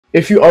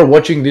If you are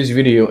watching this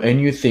video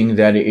and you think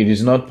that it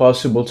is not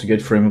possible to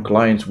get frame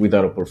clients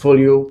without a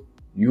portfolio,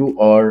 you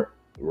are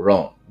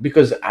wrong,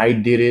 because I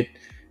did it.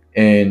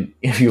 And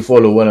if you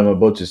follow what I'm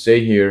about to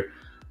say here,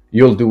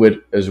 you'll do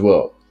it as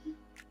well.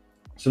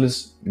 So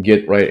let's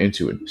get right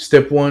into it.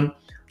 Step one,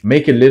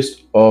 make a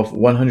list of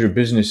 100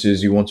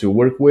 businesses you want to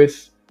work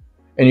with.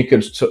 And you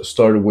can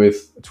start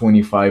with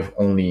 25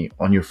 only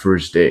on your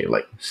first day.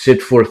 Like,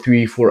 sit for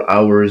 3-4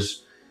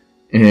 hours.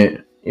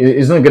 And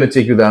it's not going to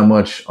take you that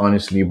much,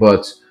 honestly,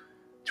 but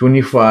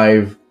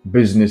 25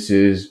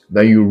 businesses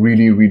that you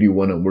really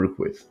want to work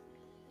with,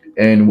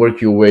 and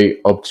work your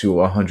way up to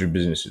 100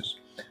 businesses.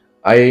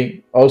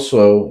 I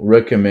also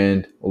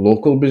recommend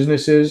local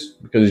businesses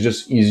because it's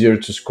just easier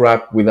to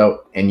scrap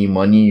without any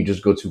money. You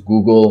just go to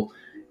Google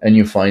and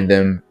you find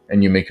them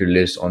and you make your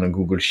list on a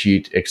Google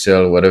Sheet,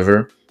 Excel,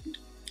 whatever.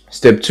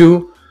 Step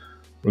two,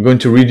 we're going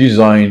to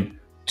redesign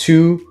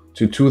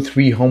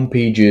 3 home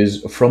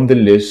pages from the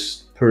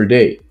list per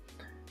day.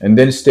 And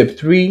then step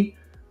three,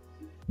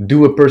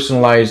 do a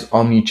personalized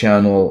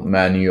omni-channel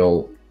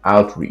manual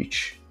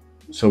outreach.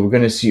 So we're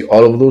going to see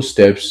all of those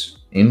steps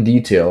in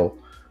detail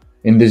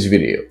in this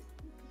video.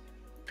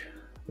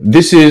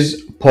 This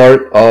is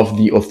part of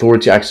the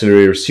Authority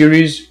Accelerator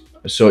series.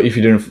 So if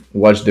you didn't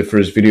watch the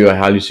first video, I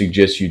highly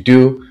suggest you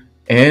do.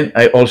 And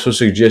I also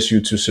suggest you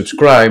to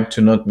subscribe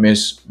to not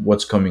miss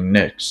what's coming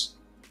next.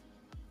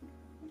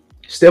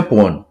 Step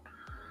one,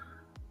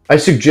 I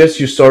suggest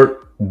you start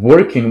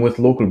working with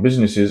local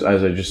businesses.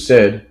 As I just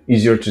said,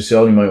 easier to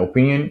sell in my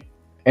opinion.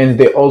 And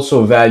they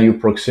also value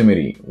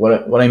proximity.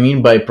 What I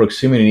mean by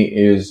proximity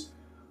is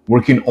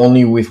working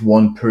only with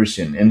one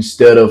person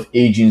instead of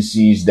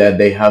agencies that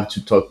they have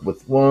to talk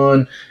with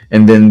one,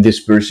 and then this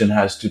person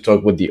has to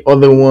talk with the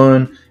other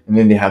one, and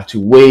then they have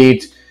to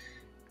wait,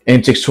 and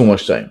it takes too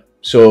much time.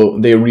 So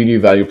they really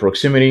value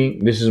proximity.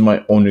 This is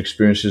my own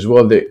experience as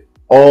well. They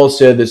all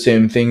said the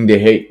same thing. They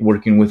hate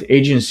working with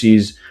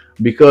agencies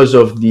because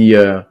of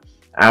the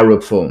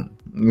Arab phone,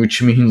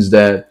 which means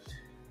that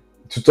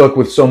to talk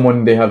with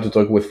someone, they have to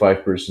talk with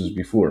 5 persons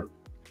before.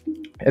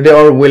 And they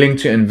are willing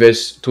to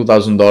invest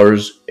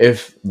 $2,000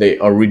 if they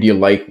already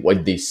like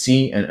what they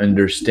see and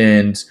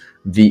understand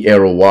the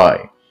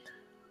ROI.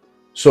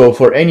 So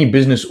for any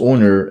business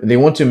owner, they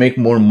want to make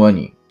more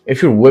money.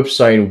 If your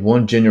website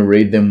won't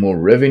generate them more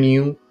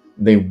revenue,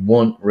 they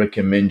won't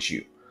recommend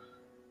you.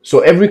 So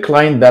every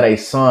client that I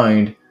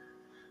signed,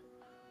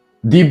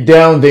 deep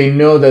down, they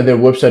know that their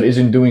website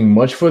isn't doing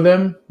much for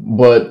them,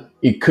 but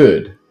it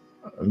could,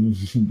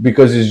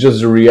 because it's just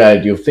the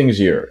reality of things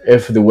here.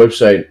 If the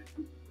website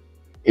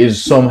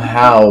is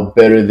somehow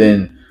better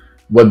than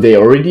what they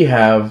already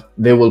have,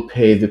 they will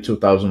pay the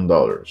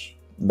 $2,000.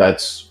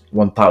 That's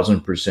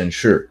 1000%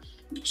 sure.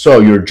 So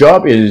your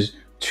job is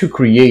to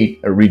create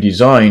a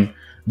redesign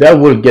that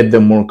will get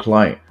them more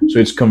client. So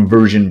it's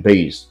conversion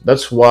based.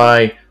 That's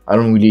why I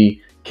don't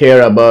really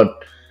care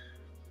about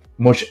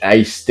much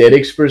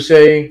aesthetics per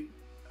se,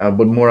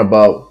 but more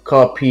about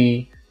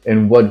copy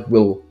and what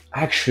will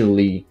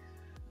actually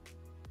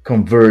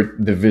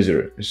convert the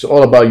visitor. It's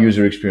all about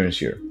user experience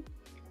here.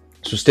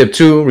 So step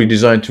two,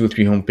 redesign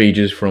 2-3 home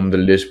pages from the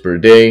list per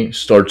day.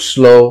 Start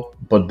slow,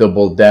 but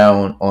double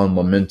down on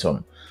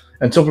momentum.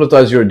 And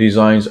templatize your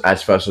designs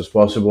as fast as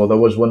possible. That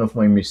was one of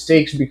my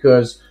mistakes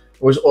because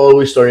I was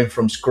always starting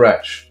from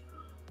scratch.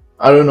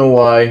 I don't know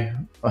why,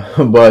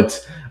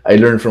 but I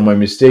learned from my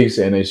mistakes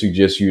and I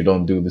suggest you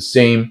don't do the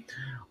same.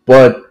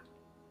 But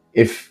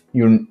if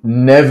you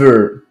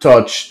never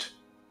touched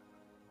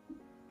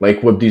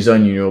like web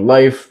design in your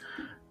life,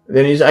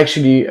 then it's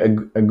actually a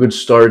good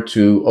start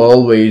to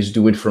always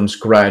do it from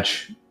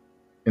scratch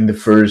in the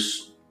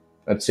first,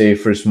 let's say,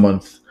 first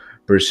month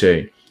per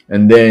se.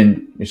 And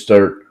then you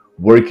start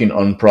working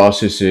on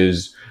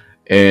processes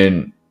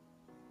and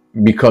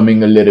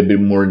becoming a little bit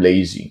more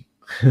lazy,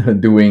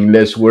 doing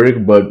less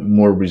work but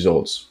more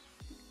results.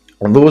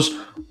 And those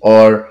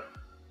are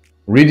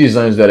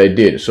redesigns that I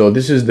did. So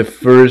this is the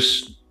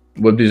first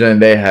web design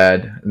they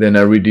had. Then I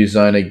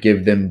redesigned, I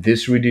gave them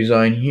this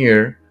redesign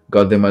here,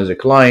 got them as a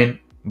client,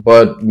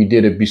 but we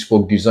did a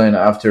bespoke design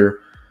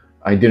after.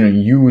 I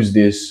didn't use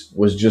this,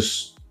 was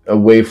just a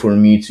way for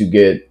me to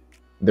get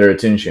their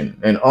attention.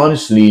 And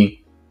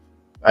honestly,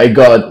 I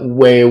got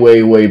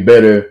way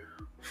better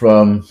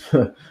from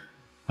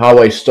how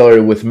I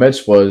started with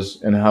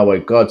MedSpas and how I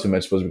got to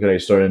MedSpas, because I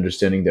started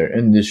understanding their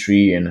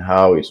industry and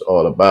how it's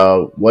all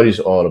about, what it's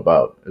all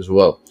about as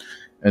well.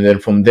 And then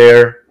from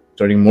there,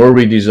 starting more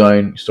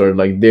redesign, started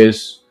like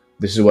this.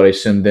 This is what I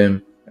sent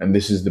them, and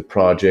this is the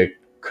project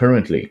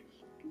currently.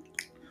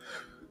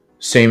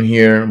 Same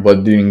here,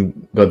 but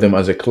didn't got them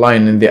as a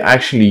client, and they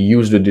actually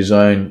used the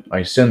design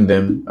I sent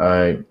them.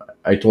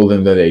 I told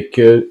them that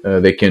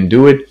they can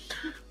do it,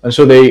 and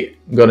so they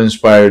got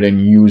inspired and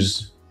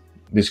used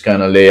this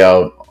kind of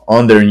layout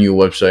on their new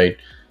website.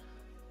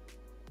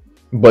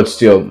 But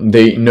still,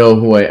 they know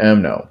who I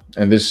am now,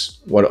 and this is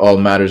what all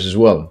matters as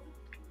well.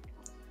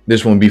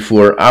 This one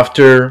before,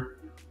 after,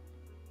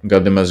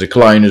 got them as a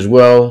client as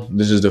well.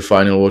 This is the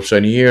final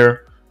website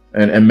here,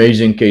 an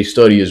amazing case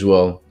study as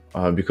well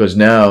because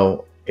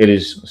now it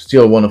is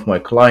still one of my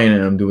client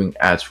and I'm doing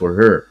ads for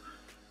her.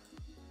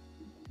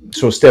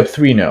 So step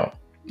three now,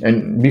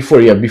 and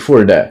before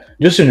that,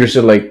 just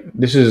understand, like,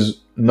 this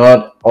is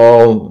not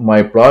all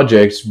my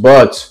projects,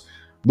 but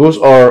those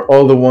are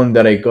all the one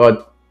that I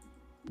got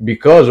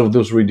because of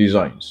those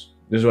redesigns.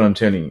 This is what I'm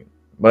telling you.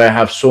 But I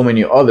have so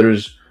many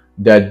others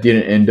that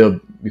didn't end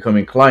up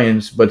becoming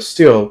clients, but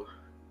still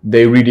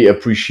they really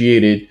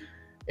appreciate it.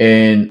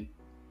 And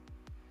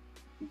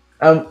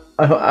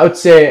I would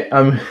say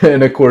I'm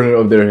in a corner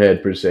of their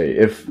head per se.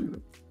 If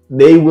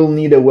they will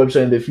need a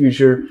website in the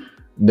future,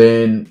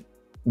 then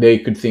they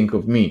could think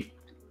of me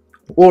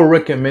or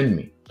recommend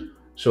me.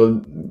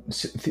 So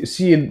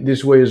see it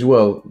this way as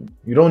well.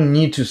 You don't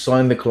need to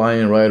sign the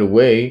client right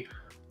away.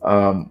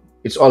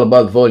 It's all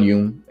about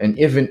volume. And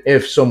even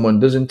if someone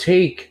doesn't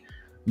take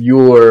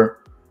your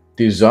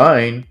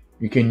design,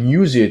 you can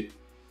use it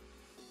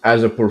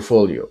as a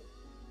portfolio.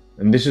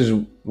 And this is,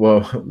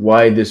 well,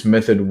 why this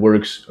method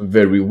works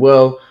very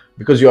well,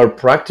 because you are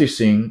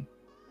practicing,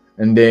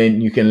 and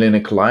then you can land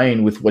a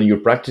client with what you're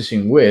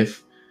practicing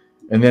with.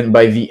 And then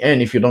by the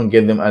end, if you don't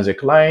get them as a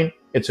client,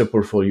 it's a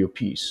portfolio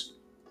piece.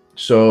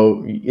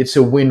 So it's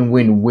a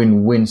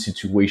win-win-win-win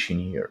situation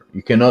here.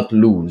 You cannot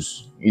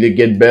lose. Either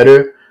get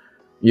better,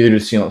 either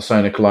to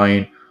sign a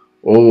client,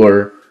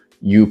 or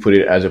you put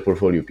it as a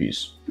portfolio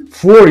piece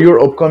for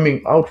your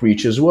upcoming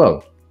outreach as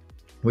well,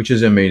 which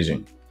is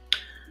amazing.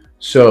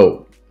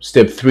 So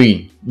step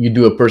three, you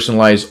do a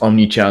personalized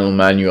omni-channel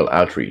manual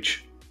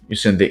outreach. You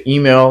send the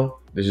email.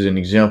 This is an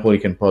example. You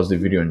can pause the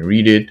video and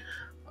read it.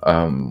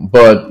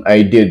 But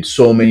I did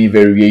so many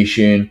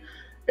variation,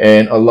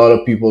 and a lot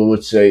of people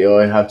would say, "Oh,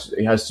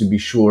 it has to be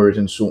short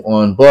and so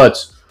on." But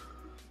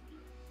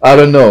I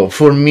don't know.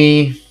 For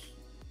me,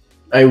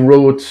 I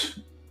wrote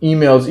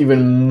emails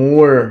even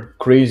more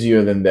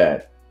crazier than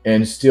that,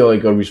 and still I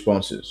got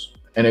responses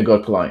and I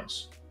got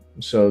clients.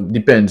 So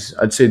depends.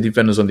 I'd say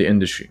depends on the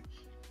industry.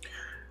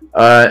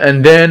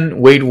 And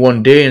then wait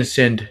one day and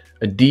send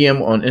a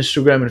DM on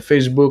Instagram and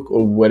Facebook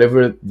or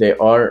whatever they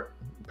are,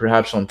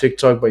 perhaps on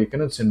TikTok, but you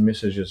cannot send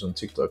messages on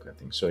TikTok, I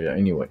think. So yeah,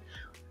 anyway,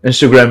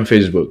 Instagram,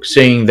 Facebook,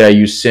 saying that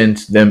you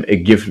sent them a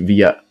gift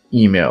via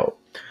email,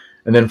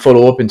 and then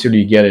follow up until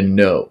you get a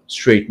no,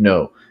 straight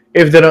no.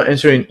 If they don't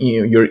answer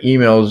your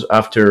emails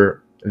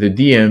after the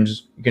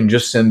DMs, you can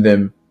just send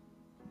them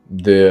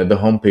the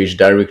homepage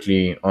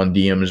directly on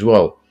DM as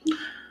well.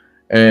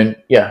 And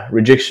yeah,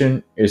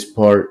 rejection is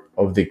part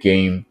of the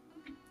game.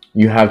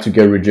 You have to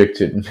get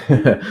rejected.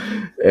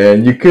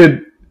 And you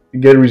could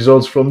get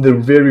results from the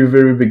very,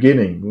 very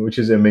beginning, which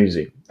is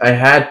amazing. I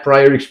had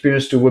prior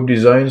experience to web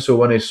design, so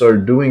when I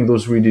started doing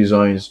those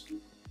redesigns,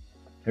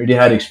 I already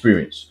had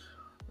experience.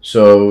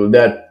 So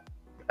that,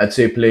 I'd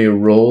say, play a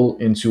role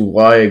into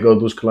why I got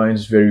those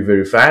clients very,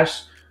 very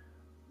fast.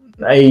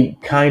 I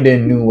kind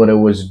of knew what I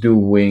was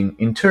doing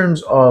in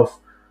terms of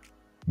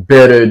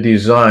better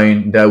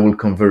design that will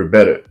convert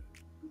better.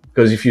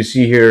 Because if you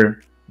see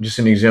here, just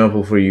an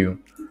example for you,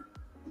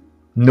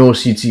 no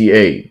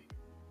CTA.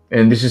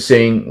 And this is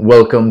saying,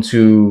 welcome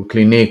to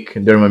Clinique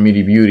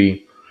Dermamidi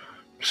Beauty.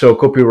 So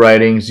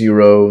copywriting,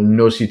 zero,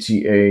 no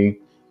CTA,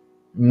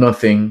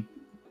 nothing.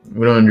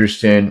 We don't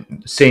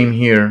understand. Same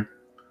here,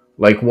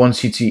 like one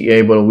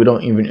CTA, but we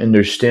don't even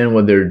understand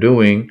what they're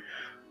doing.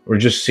 We're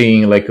just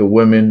seeing like a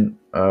woman.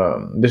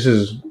 This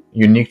is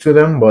unique to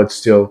them, but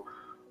still,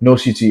 no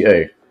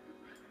CTA.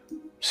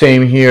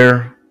 Same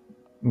here,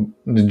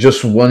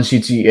 just one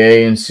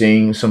CTA and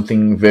saying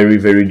something very,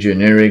 very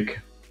generic.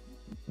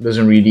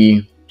 Doesn't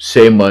really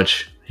say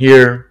much.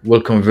 Here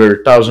will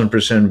convert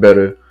 1000%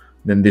 better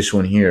than this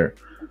one here.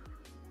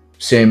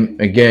 Same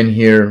again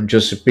here,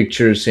 just a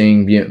picture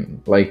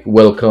saying like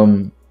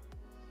welcome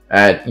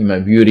at Ima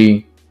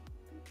Beauty.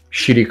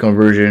 Shitty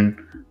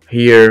conversion.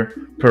 Here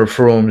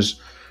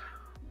performs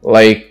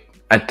like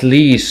at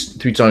least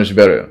 3 times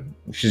better.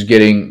 She's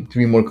getting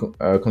 3 more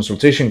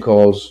consultation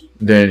calls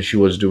than she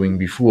was doing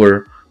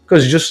before,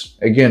 because just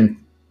again,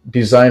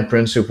 design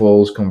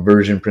principles,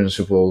 conversion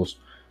principles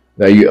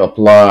that you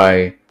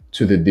apply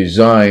to the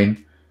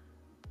design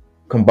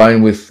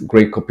combined with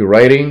great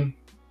copywriting,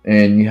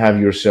 and you have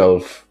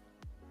yourself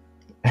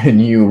a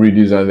new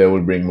redesign that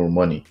will bring more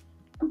money.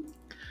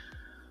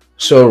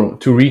 So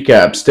to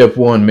recap, step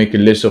one, make a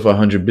list of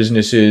 100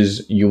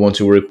 businesses you want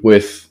to work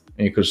with,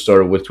 and you could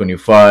start with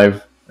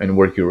 25 and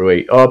work your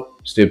way up.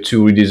 Step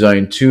two,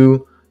 redesign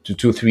 2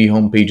 to 3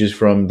 homepages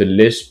from the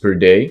list per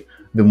day.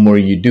 The more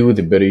you do,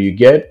 the better you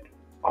get,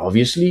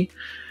 obviously.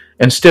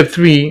 And step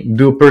three,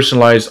 do a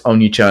personalized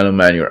omni-channel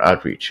manual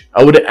outreach.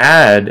 I would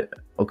add,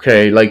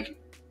 okay, like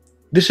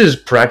this is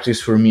practice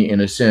for me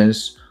in a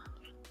sense,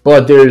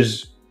 but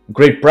there's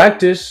great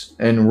practice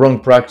and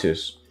wrong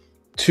practice.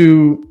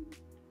 To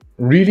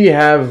really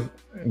have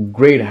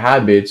great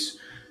habits,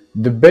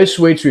 the best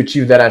way to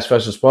achieve that as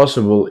fast as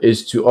possible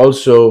is to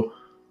also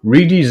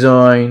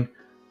redesign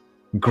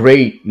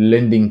great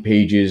landing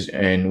pages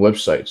and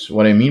websites.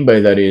 What I mean by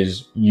that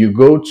is you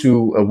go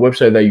to a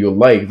website that you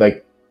like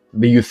that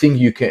you think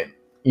you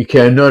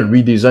cannot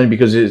redesign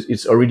because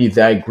it's already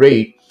that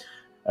great.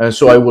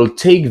 So I will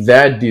take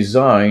that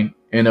design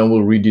and I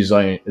will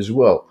redesign it as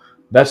well.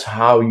 That's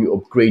how you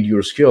upgrade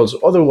your skills.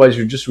 Otherwise,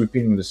 you're just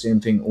repeating the same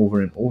thing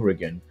over and over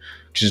again,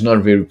 which is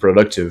not very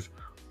productive.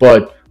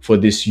 But for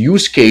this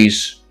use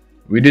case,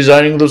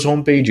 redesigning those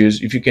home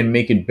pages, if you can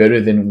make it better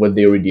than what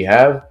they already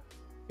have,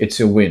 it's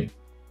a win.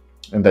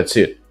 And that's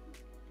it.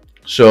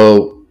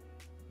 So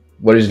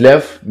what is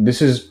left?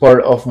 This is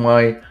part of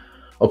my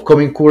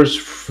upcoming course,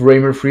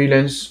 Framer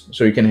Freelance.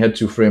 So you can head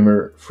to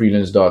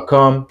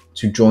framerfreelance.com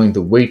to join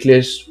the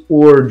waitlist,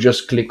 or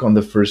just click on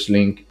the first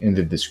link in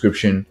the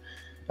description,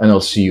 and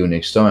I'll see you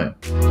next time.